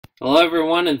Hello,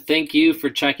 everyone, and thank you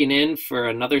for checking in for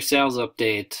another sales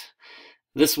update.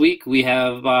 This week we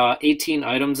have 18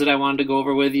 items that I wanted to go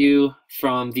over with you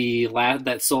from the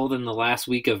that sold in the last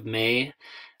week of May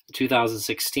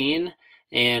 2016,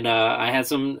 and I had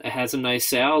some nice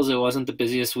sales. It wasn't the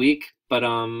busiest week, but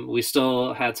we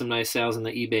still had some nice sales in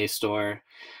the eBay store.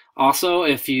 Also,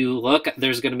 if you look,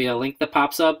 there's going to be a link that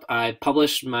pops up. I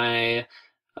published my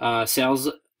sales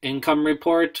income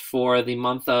report for the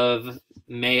month of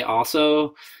May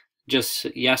also just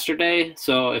yesterday.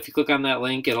 So if you click on that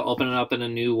link, it'll open it up in a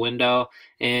new window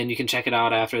and you can check it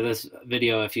out after this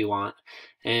video if you want.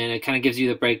 And it kind of gives you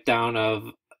the breakdown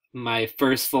of my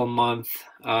first full month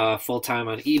full time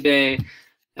on eBay,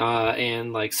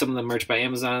 and like some of the merch by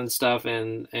Amazon and stuff,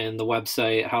 and the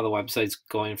website, how the website's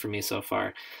going for me so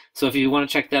far. So if you want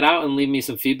to check that out and leave me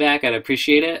some feedback, I'd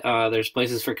appreciate it. There's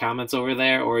places for comments over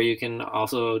there, or you can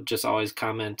also just always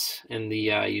comment in the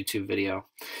YouTube video.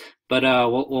 But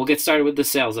we'll get started with the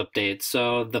sales update.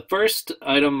 So the first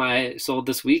item I sold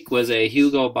this week was a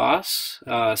Hugo Boss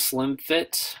Slim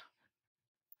Fit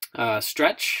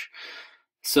stretch.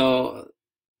 So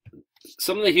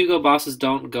some of the Hugo Bosses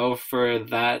don't go for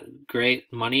that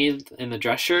great money in the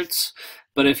dress shirts,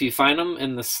 but if you find them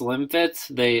in the slim fit,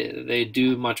 they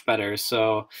do much better.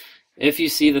 So if you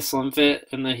see the slim fit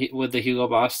in the with the Hugo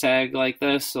Boss tag like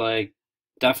this, like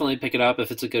definitely pick it up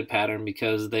if it's a good pattern,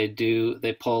 because they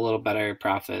pull a little better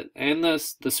profit. And the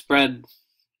spread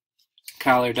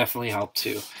collar definitely helped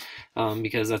too,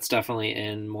 because that's definitely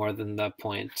in more than the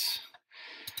point.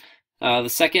 The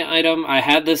second item, I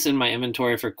had this in my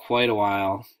inventory for quite a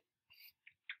while.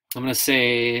 I'm going to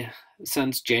say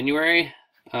since January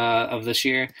of this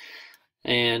year.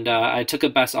 And I took a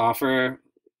best offer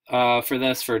for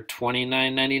this for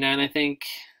 $29.99, I think.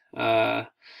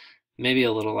 Maybe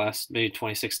a little less, maybe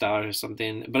 $26 or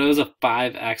something. But it was a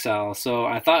 5XL, so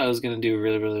I thought it was going to do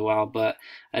really, really well. But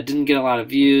I didn't get a lot of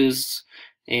views.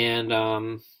 And I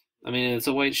mean, it's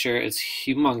a white shirt. It's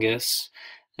humongous.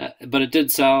 But it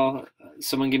did sell.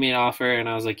 Someone gave me an offer, and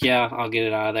I was like, yeah, I'll get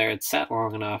it out of there. It sat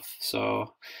long enough,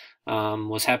 so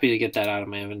was happy to get that out of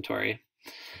my inventory.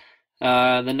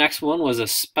 The next one was a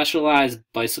Specialized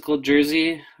bicycle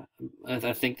jersey.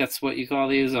 I think that's what you call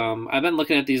these. I've been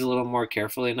looking at these a little more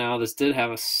carefully now. This did have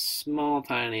a small,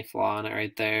 tiny flaw in it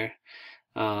right there.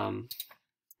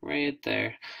 Right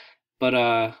there.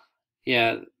 But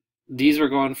yeah, these were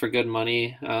going for good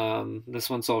money. This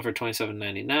one sold for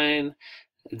 $27.99.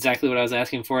 Exactly what I was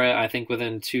asking for it, I think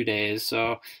within 2 days.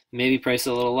 So maybe priced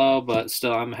a little low, but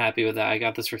still I'm happy with that. I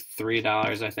got this for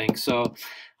 $3, I think. So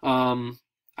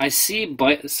I see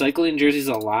cycling jerseys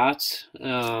a lot,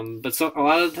 but a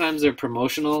lot of the times they're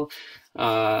promotional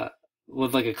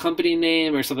with like a company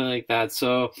name or something like that.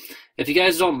 So if you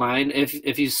guys don't mind,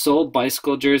 if you sold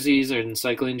bicycle jerseys or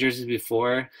cycling jerseys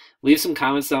before, leave some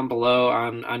comments down below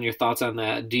on your thoughts on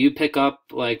that. Do you pick up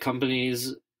like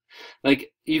companies?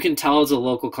 Like you can tell it's a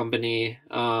local company.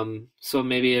 So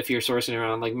maybe if you're sourcing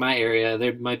around like my area,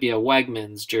 there might be a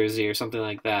Wegmans jersey or something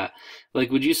like that.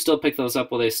 Like, would you still pick those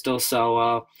up? Will they still sell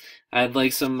well? I'd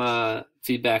like some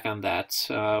feedback on that.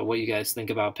 What you guys think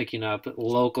about picking up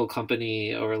local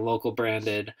company or local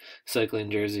branded cycling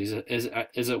jerseys?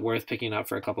 Is it worth picking up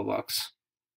for a couple bucks?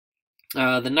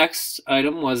 The next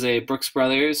item was a Brooks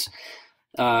Brothers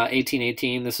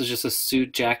 1818. This is just a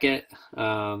suit jacket.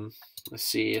 Let's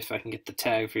see if I can get the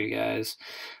tag for you guys.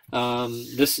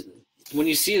 This, when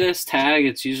you see this tag,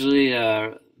 it's usually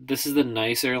this is the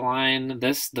nicer line.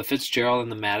 The Fitzgerald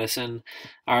and the Madison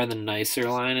are the nicer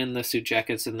line in the suit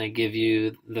jackets, and they give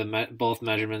you both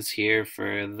measurements here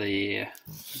for the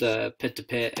pit to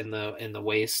pit and the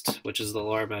waist, which is the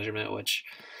lower measurement, which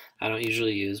I don't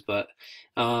usually use, but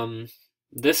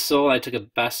this sold, I took a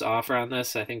best offer on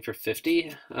this, I think for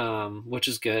 50, which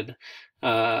is good.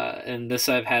 And this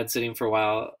I've had sitting for a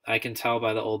while. I can tell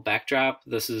by the old backdrop.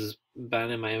 This has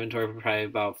been in my inventory for probably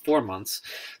about 4 months.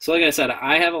 So like I said,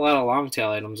 I have a lot of long tail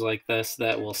items like this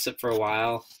that will sit for a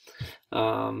while.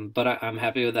 But I'm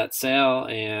happy with that sale.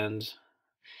 And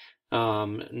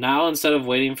now instead of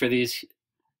waiting for these,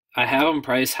 I have them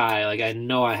price high. Like I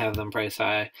know I have them price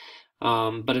high.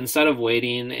 But instead of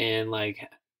waiting and like,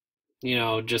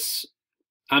 just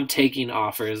I'm taking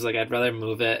offers. Like I'd rather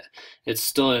move it. It's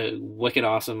still a wicked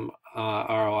awesome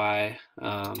ROI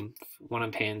when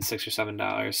I'm paying $6 or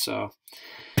 $7. So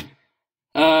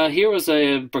here was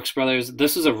a Brooks Brothers.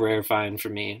 This was a rare find for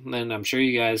me, and I'm sure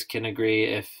you guys can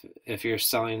agree if you're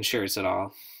selling shirts at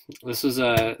all. This was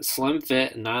a slim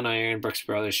fit non-iron Brooks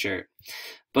Brothers shirt.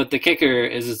 But the kicker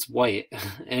is it's white,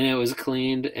 and it was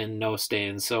cleaned and no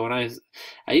stains. So when I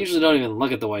usually don't even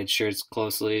look at the white shirts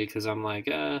closely because I'm like,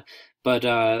 But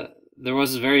there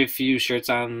was very few shirts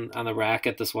on the rack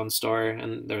at this one store,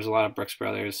 and there was a lot of Brooks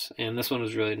Brothers, and this one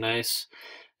was really nice.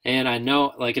 And I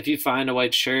know, like, if you find a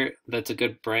white shirt that's a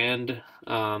good brand,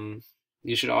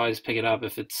 you should always pick it up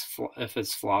if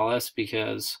it's flawless,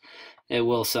 because it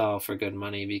will sell for good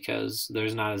money, because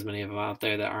there's not as many of them out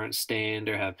there that aren't stained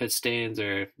or have pit stains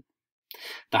or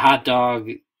the hot dog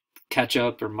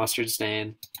ketchup or mustard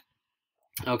stain.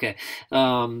 Okay.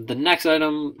 The next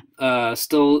item,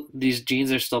 still these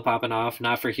jeans are still popping off,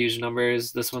 not for huge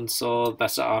numbers. This one sold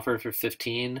best to offer for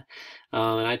 15,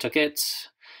 and I took it.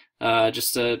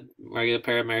 Just a regular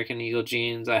pair of American Eagle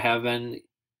jeans. I have been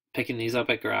picking these up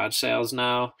at garage sales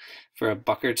now for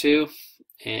 $1 or $2,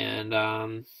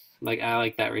 and like I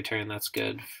like that return. That's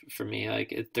good for me.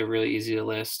 Like they're really easy to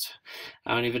list.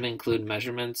 I don't even include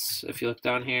measurements if you look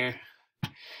down here.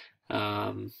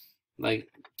 Like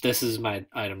this is my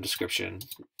item description,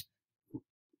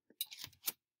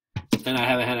 and I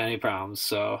haven't had any problems,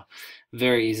 so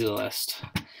very easy to list.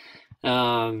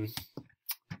 And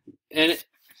if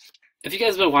you guys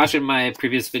have been watching my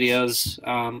previous videos,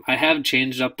 I have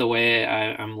changed up the way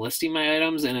I'm listing my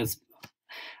items, and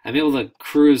I'm able to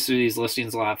cruise through these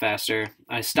listings a lot faster.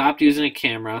 I stopped using a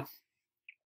camera.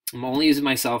 I'm only using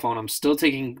my cell phone. I'm still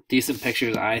taking decent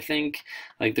pictures, I think.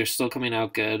 Like, they're still coming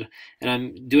out good. And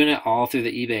I'm doing it all through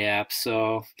the eBay app.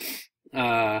 So,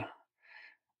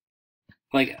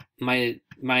 like,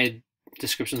 my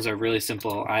descriptions are really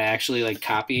simple. I actually, like,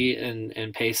 copy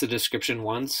and paste the description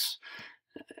once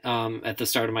at the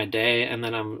start of my day, and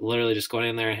then I'm literally just going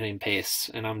in there and hitting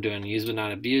paste. And I'm doing use but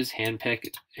not abuse,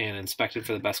 handpick, and inspected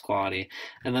for the best quality.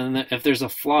 And then if there's a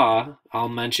flaw, I'll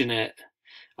mention it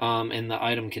in the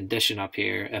item condition up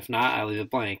here. If not, I leave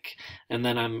it blank. And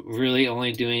then I'm really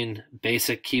only doing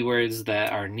basic keywords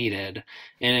that are needed,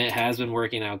 and it has been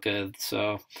working out good.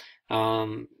 So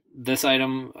this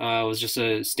item was just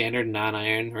a standard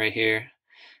non-iron right here,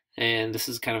 and this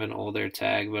is kind of an older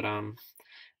tag, but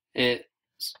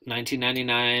it's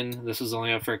 $19.99. This was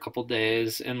only up for a couple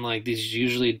days, and like these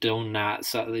usually do not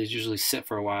sell, these usually sit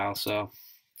for a while. So,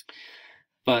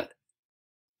 but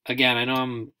again, I know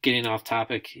I'm getting off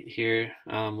topic here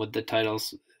with the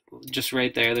titles. Just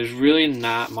right there, there's really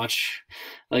not much.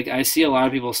 Like, I see a lot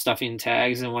of people stuffing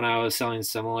tags, and when I was selling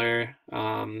similar,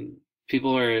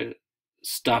 people are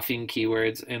stuffing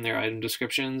keywords in their item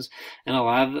descriptions, and a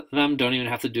lot of them don't even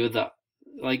have to do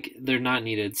like, they're not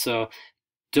needed. So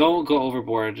don't go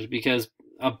overboard, because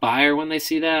a buyer, when they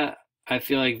see that, I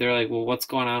feel like they're like, well, what's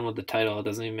going on with the title? It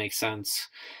doesn't even make sense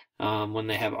when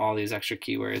they have all these extra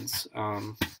keywords.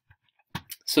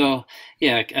 So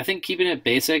yeah, I think keeping it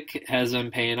basic has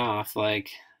been paying off. Like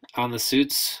on the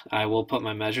suits, I will put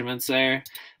my measurements there,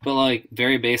 but like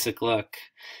very basic look.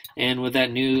 And with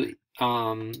that new,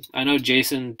 I know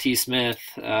Jason T. Smith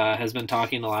has been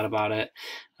talking a lot about it.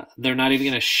 They're not even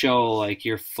going to show like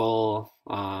your full,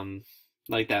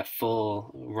 like that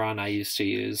full run I used to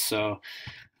use. So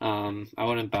I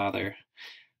wouldn't bother.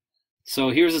 So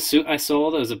here's a suit I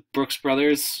sold. It was a Brooks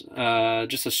Brothers,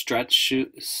 just a stretch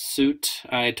suit.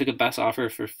 I took a best offer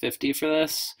for 50 for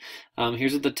this.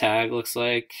 Here's what the tag looks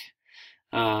like.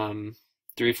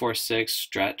 346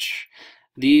 stretch.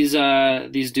 These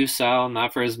do sell,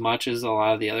 not for as much as a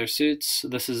lot of the other suits.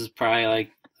 This is probably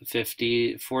like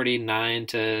 50, 49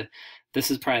 to,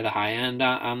 this is probably the high end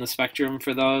on the spectrum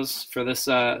for this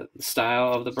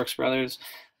style of the Brooks Brothers.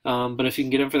 But if you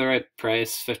can get them for the right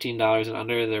price, $15 and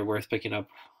under, they're worth picking up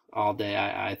all day,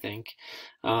 I think.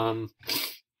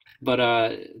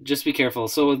 But just be careful.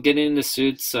 So with getting into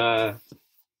suits,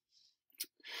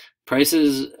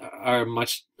 prices are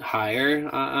much higher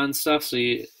on stuff. So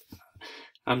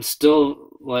I'm still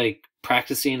like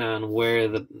practicing on where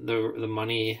the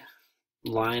money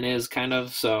line is, kind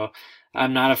of. So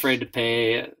I'm not afraid to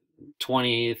pay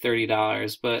 $20,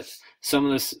 $30, but some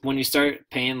of this, when you start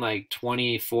paying like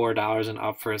 $24 and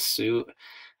up for a suit,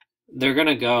 they're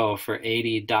gonna go for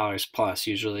 $80 plus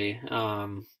usually,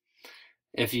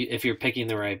 if you're picking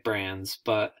the right brands.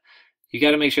 But you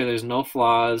got to make sure there's no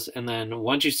flaws. And then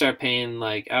once you start paying,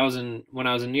 like when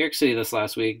I was in New York City this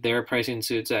last week, they were pricing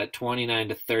suits at 29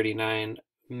 to 39,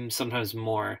 sometimes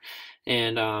more.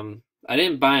 And I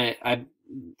didn't buy it. I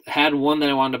had one that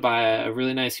I wanted to buy, a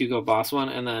really nice Hugo Boss one,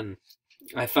 and then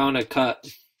I found a cut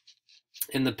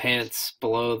in the pants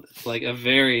below, like a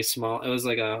very small, it was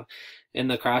like in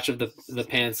the crotch of the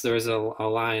pants, there was a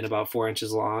line about 4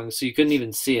 inches long, so you couldn't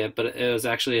even see it, but it was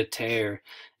actually a tear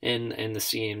in the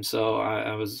seam. So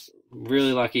I was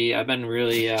really lucky. I've been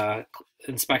really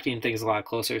inspecting things a lot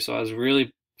closer, so I was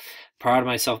really proud of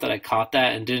myself that I caught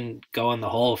that and didn't go in the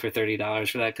hole for $30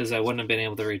 for that, because I wouldn't have been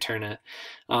able to return it,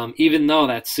 even though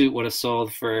that suit would have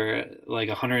sold for like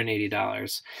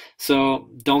 $180. So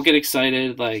don't get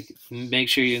excited. Like, make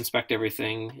sure you inspect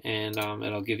everything, and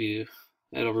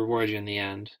it'll reward you in the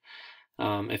end,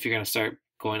 if you're going to start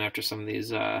going after some of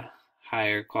these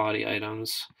higher quality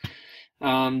items.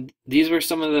 These were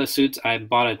some of the suits. I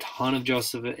bought a ton of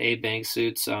Joseph A. Banks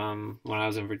suits when I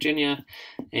was in Virginia,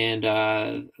 and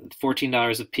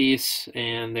 $14 a piece.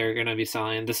 And they're going to be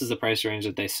selling. This is the price range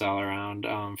that they sell around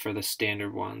for the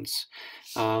standard ones.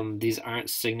 These aren't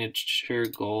signature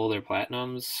gold or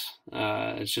platinums.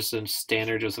 It's just a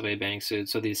standard Joseph A. Banks suit.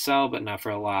 So these sell, but not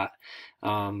for a lot.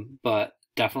 But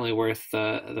definitely worth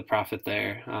the profit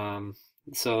there.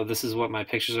 So this is what my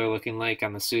pictures are looking like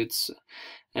on the suits,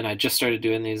 and I just started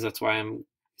doing these. That's why I'm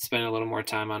spending a little more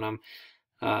time on them.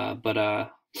 Yeah,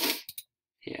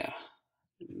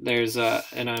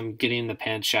 and I'm getting the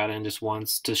pants shot in just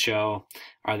once to show,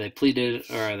 are they pleated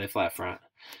or are they flat front.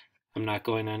 I'm not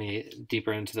going any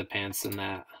deeper into the pants than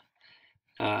that.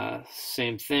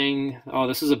 Same thing. Oh,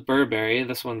 this is a Burberry.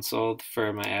 This one sold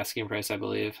for my asking price, I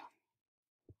believe.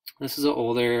 This is an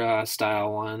older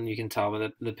style one. You can tell by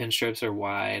the pinstripes are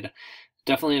wide.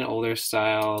 Definitely an older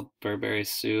style Burberry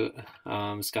suit.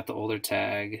 It's got the older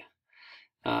tag.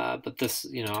 But this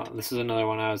is another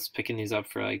one. I was picking these up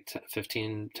for like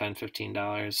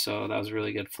 $15. So that was a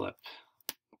really good flip.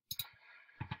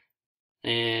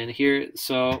 And here,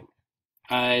 so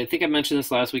I think I mentioned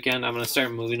this last weekend. I'm going to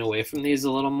start moving away from these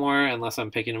a little more, unless I'm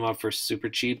picking them up for super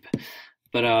cheap.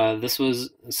 But it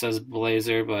says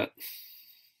blazer, but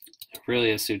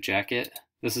really a suit jacket.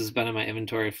 This has been in my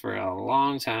inventory for a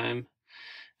long time,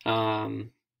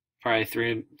 probably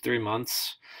three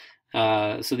months.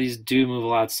 So these do move a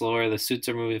lot slower. The suits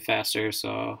are moving faster,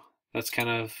 so that's kind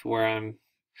of where I'm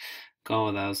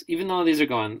going with those. Even though these are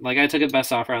going, like, I took a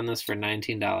best offer on this for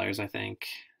 $19, I think.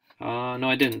 No,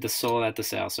 I didn't. This sold at the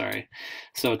sale. Sorry.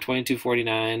 So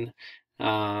 $22.49.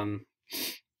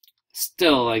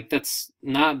 Still, like, that's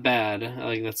not bad.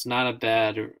 Like, that's not a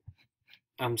bad.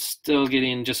 I'm still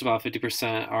getting just about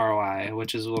 50% ROI,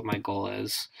 which is what my goal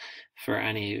is for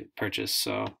any purchase.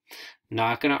 So,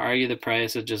 not gonna argue the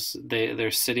price. It just they're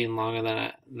sitting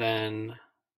longer than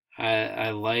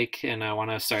I like, and I want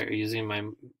to start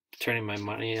turning my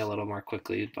money a little more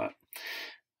quickly. But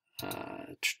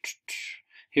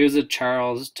here's a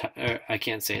Charles. I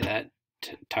can't say that.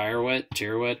 Tyrwhitt.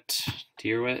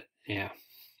 Yeah.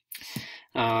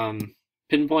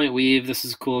 Pinpoint weave. This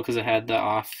is cool because it had the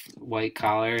off-white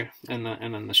collar and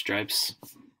then the stripes.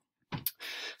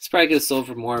 It's probably could have sold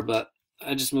for more, but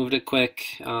I just moved it quick.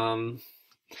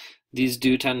 These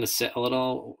do tend to sit a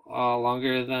little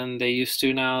longer than they used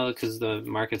to now because the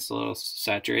market's a little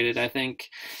saturated, I think.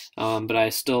 But I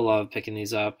still love picking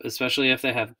these up, especially if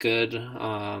they have good.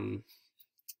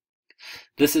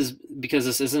 This is because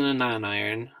this isn't a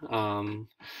non-iron.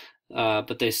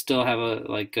 But they still have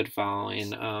a good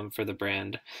following for the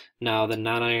brand. Now the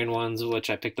non-iron ones, which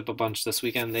I picked up a bunch this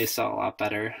weekend, they sell a lot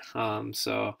better.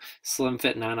 So slim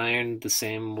fit non-iron, the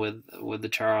same with the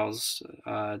Charles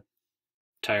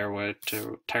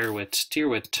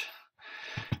Tyrwhitt.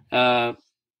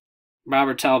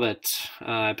 Robert Talbot.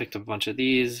 I picked up a bunch of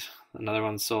these. Another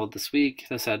one sold this week.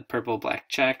 This had purple black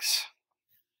checks.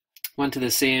 Went to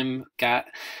the same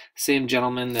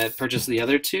gentleman that purchased the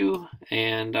other two,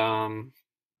 and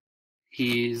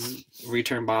he's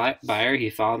return buyer. He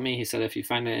followed me. He said, if you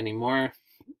find it anymore,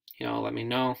 let me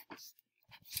know.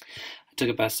 I took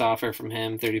a best offer from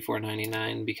him,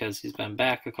 $34.99, because he's been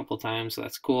back a couple times, so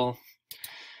that's cool.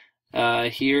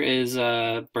 Here is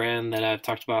a brand that I've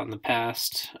talked about in the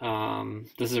past.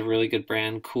 This is a really good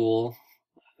brand, Cool.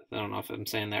 I don't know if I'm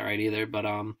saying that right either, but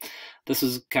this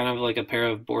is kind of like a pair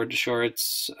of board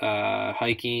shorts,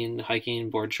 hiking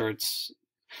board shorts.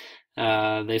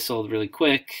 They sold really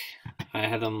quick. I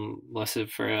had them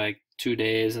listed for like 2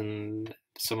 days, and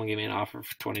someone gave me an offer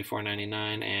for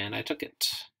 $24.99, and I took it.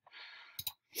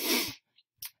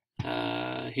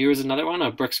 Here's another one,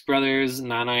 a Brooks Brothers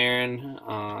non-iron.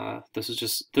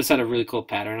 This had a really cool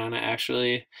pattern on it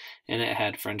actually, and it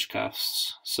had French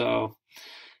cuffs. So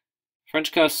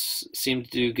French cuffs seem to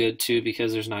do good too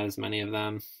because there's not as many of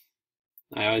them.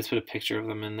 I always put a picture of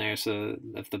them in there so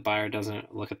if the buyer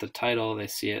doesn't look at the title, they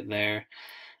see it there.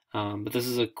 But this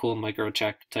is a cool micro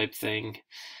check type thing,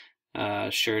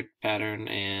 shirt pattern,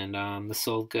 and this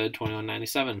sold good,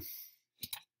 $21.97.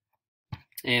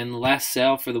 And the last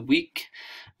sale for the week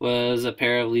was a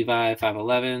pair of Levi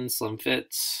 511 slim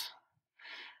fits.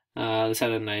 This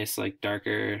had a nice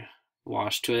darker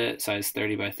wash to it, size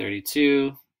 30 by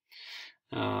 32.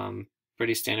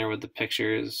 pretty standard with the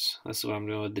pictures. This is what I'm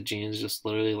doing with the jeans, just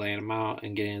literally laying them out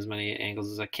and getting as many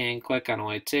angles as I can quick on a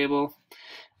white table.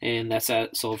 And that's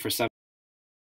at sold for